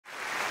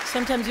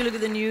Sometimes you look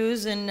at the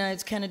news and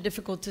it's kind of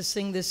difficult to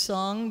sing this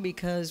song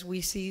because we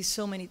see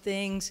so many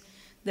things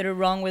that are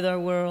wrong with our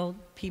world.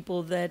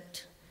 People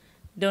that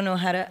don't know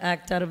how to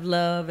act out of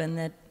love and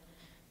that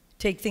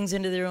take things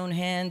into their own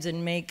hands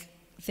and make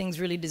things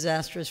really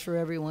disastrous for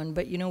everyone.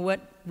 But you know what?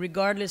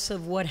 Regardless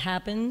of what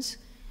happens,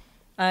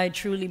 I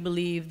truly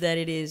believe that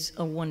it is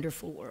a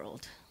wonderful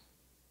world.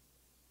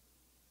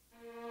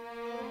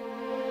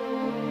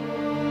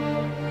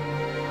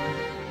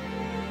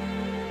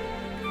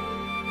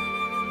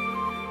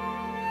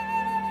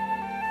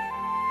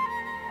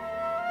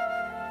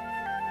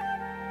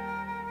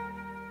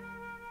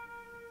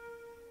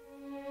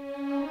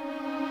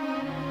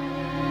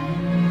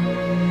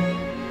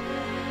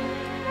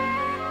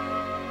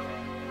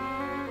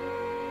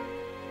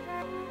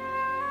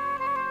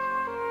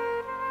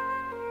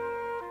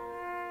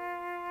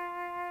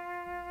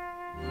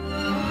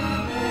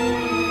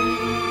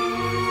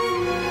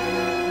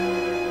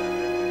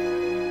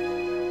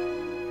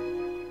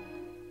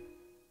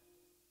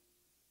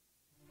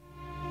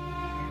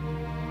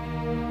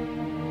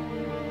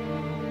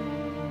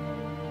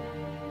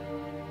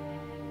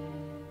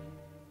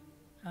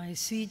 I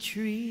see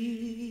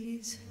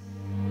trees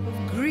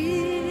of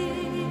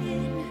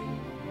green,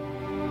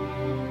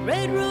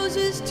 red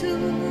roses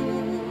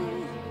too.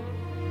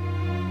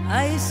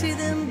 I see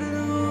them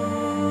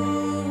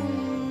bloom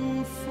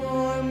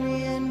for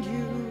me and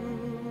you,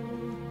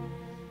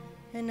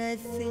 and I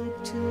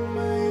think to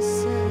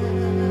myself,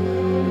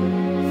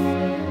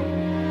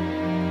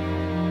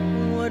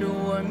 what a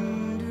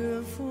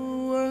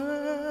wonderful world.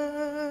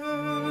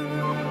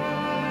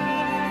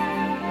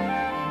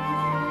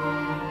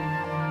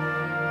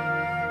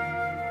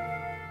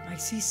 I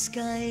see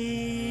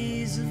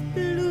skies of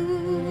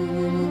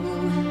blue,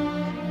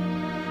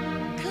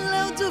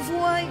 clouds of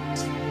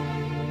white,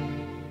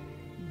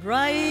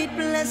 bright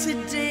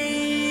blessed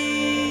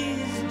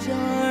days,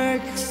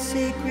 dark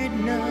sacred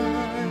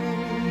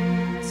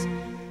nights,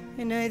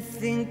 and I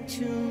think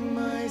to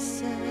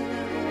myself,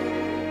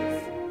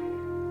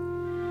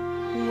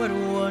 what a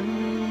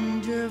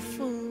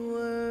wonderful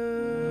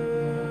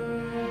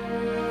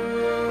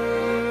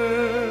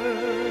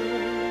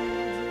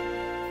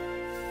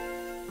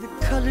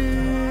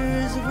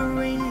colors of a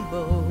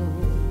rainbow,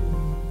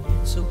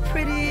 so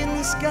pretty in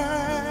the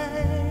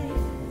sky,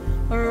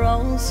 are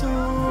also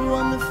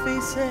on the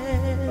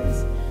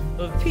faces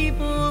of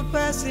people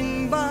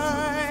passing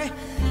by.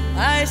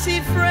 I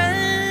see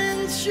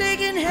friends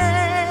shaking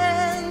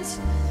hands,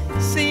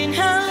 saying,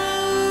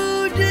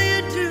 how do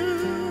you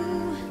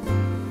do?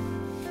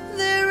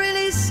 They're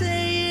really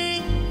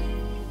saying,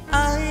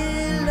 I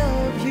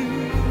love you.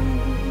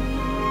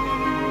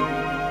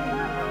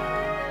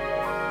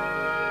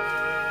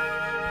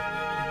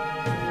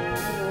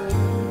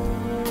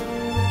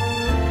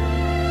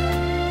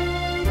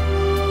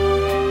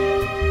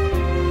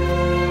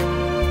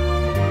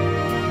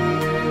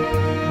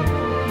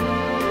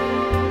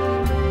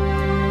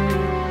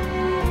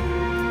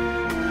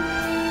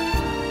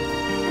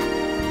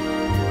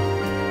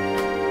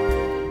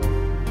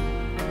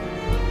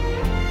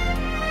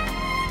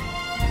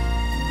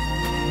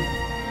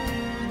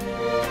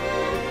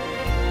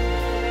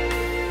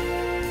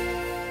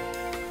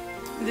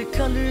 The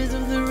colors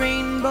of the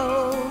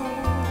rainbow,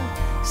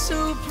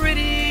 so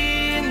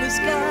pretty in the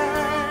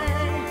sky,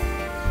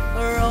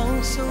 are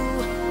also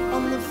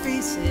on the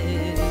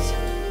faces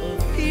of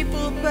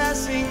people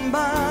passing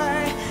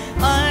by.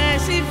 I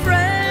see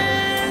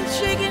friends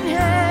shaking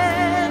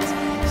hands,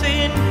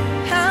 saying,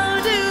 how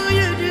do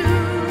you do?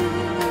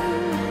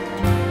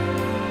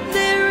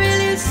 They're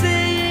really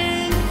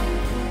saying,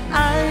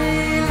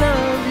 I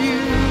love you.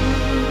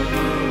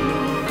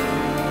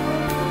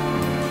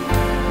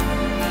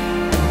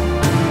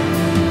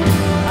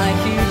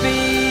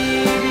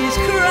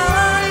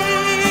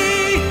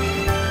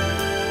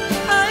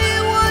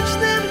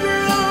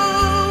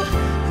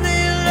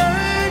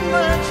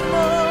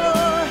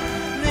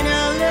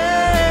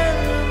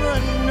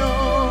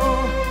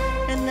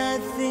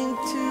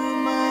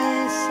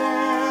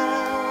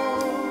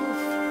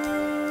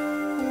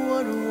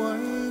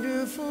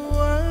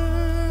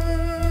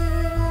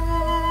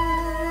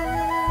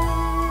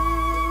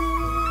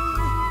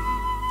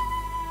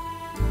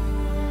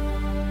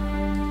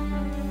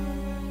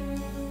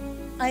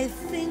 I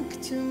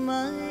think to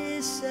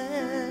myself,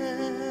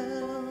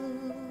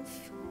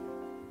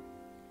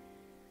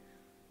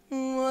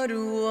 what a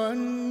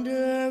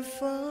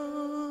wonderful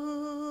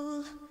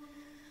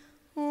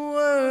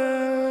world.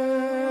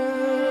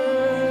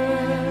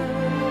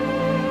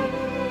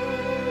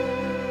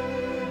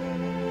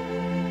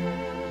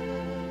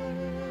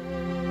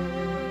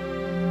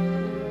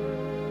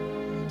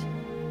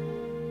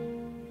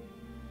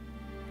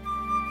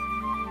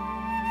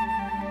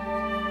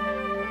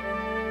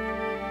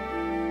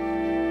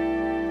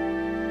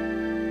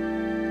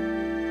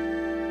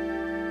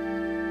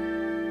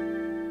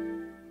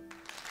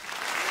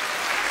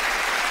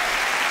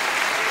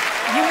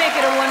 You make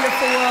it a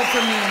wonderful world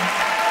for me.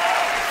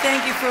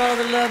 Thank you for all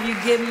the love you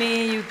give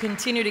me. You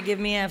continue to give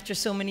me after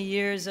so many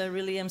years. I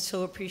really am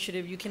so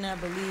appreciative. You cannot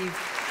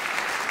believe